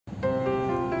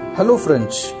Hello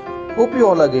friends, hope you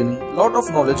all are gaining lot of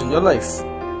knowledge in your life.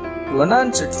 To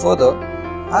enhance it further,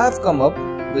 I have come up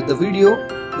with the video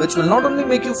which will not only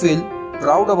make you feel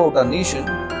proud about our nation,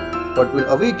 but will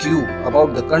awake you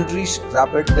about the country's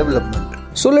rapid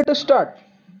development. So let us start.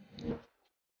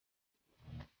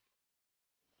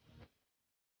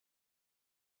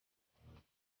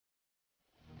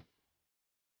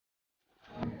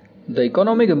 The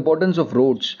economic importance of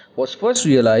roads was first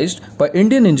realized by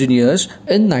Indian engineers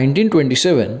in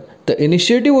 1927. The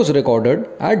initiative was recorded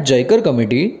at Jaikar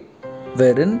Committee,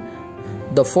 wherein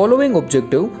the following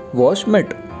objective was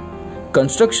met.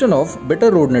 Construction of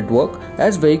better road network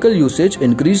as vehicle usage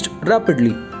increased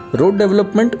rapidly. Road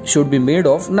development should be made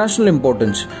of national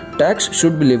importance. Tax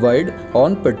should be levied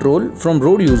on petrol from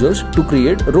road users to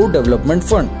create road development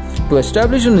fund. To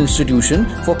establish an institution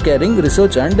for carrying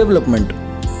research and development.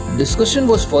 Discussion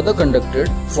was further conducted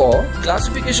for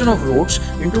classification of roads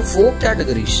into 4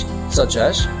 categories such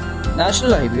as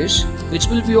national highways, which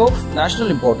will be of national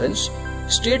importance,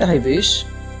 state highways,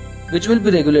 which will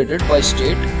be regulated by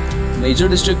state, major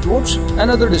district roads and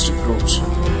other district roads.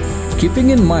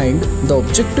 Keeping in mind the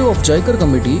objective of Jaikar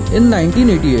Committee in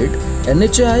 1988,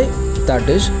 NHAI, that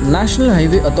is National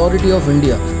Highway Authority of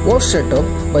India, was set up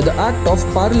by the Act of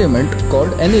Parliament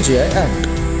called NHAI Act.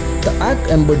 The Act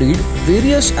embodied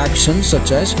various actions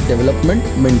such as development,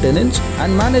 maintenance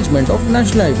and management of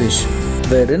national highways,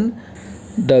 wherein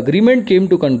the agreement came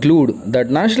to conclude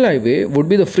that National Highway would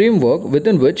be the framework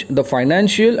within which the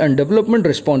financial and development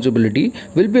responsibility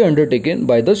will be undertaken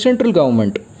by the central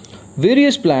government.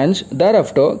 Various plans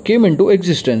thereafter came into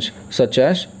existence such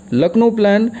as Lucknow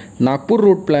Plan, Nagpur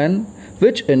Road Plan,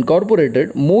 which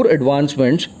incorporated more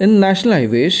advancements in national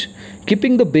highways,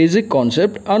 keeping the basic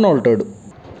concept unaltered.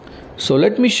 So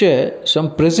let me share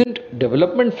some present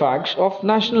development facts of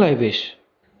national highways.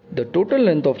 The total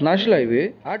length of national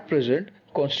highway at present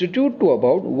constitute to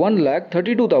about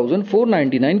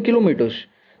 1,32,499 kilometers.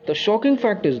 The shocking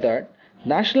fact is that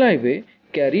national highway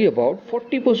carry about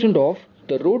 40% of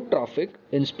the road traffic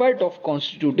in spite of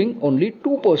constituting only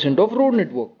 2% of road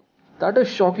network. That is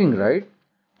shocking, right?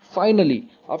 Finally,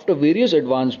 after various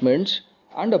advancements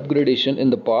and upgradation in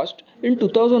the past, in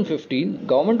 2015,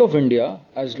 Government of India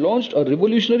has launched a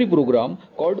revolutionary program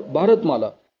called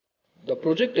Bharatmala. The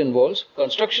project involves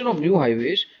construction of new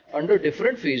highways under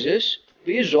different phases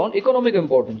based on economic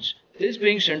importance. This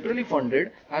being centrally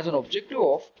funded has an objective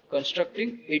of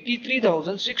constructing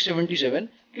 83,677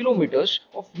 kilometers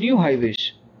of new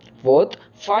highways worth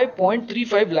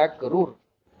 5.35 lakh crore.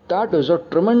 That is a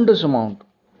tremendous amount.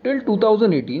 Till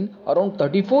 2018, around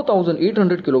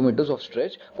 34,800 kilometers of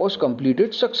stretch was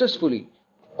completed successfully.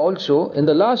 Also, in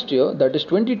the last year, that is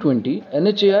 2020,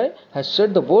 NHAI has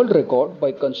set the world record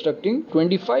by constructing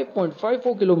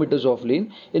 25.54 kilometers of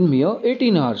lane in mere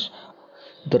 18 hours.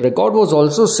 The record was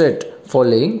also set for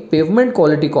laying pavement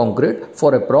quality concrete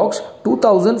for approx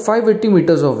 2,580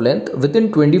 meters of length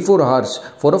within 24 hours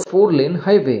for a 4-lane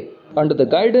highway, under the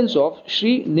guidance of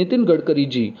Shri Nitin Gadkari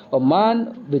ji, a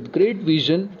man with great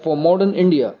vision for modern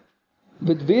India.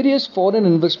 With various foreign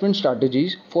investment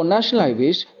strategies for national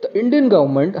highways, the Indian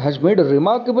government has made a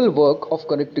remarkable work of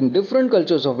connecting different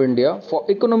cultures of India for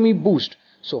economy boost.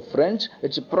 So friends,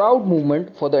 it's a proud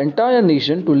movement for the entire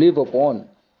nation to live upon.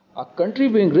 Our country,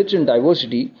 being rich in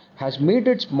diversity, has made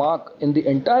its mark in the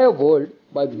entire world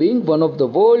by being one of the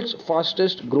world's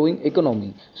fastest growing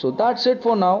economy. So that's it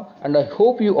for now, and I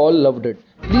hope you all loved it.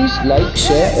 Please like,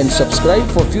 share and subscribe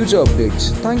for future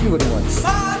updates. Thank you very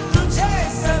much.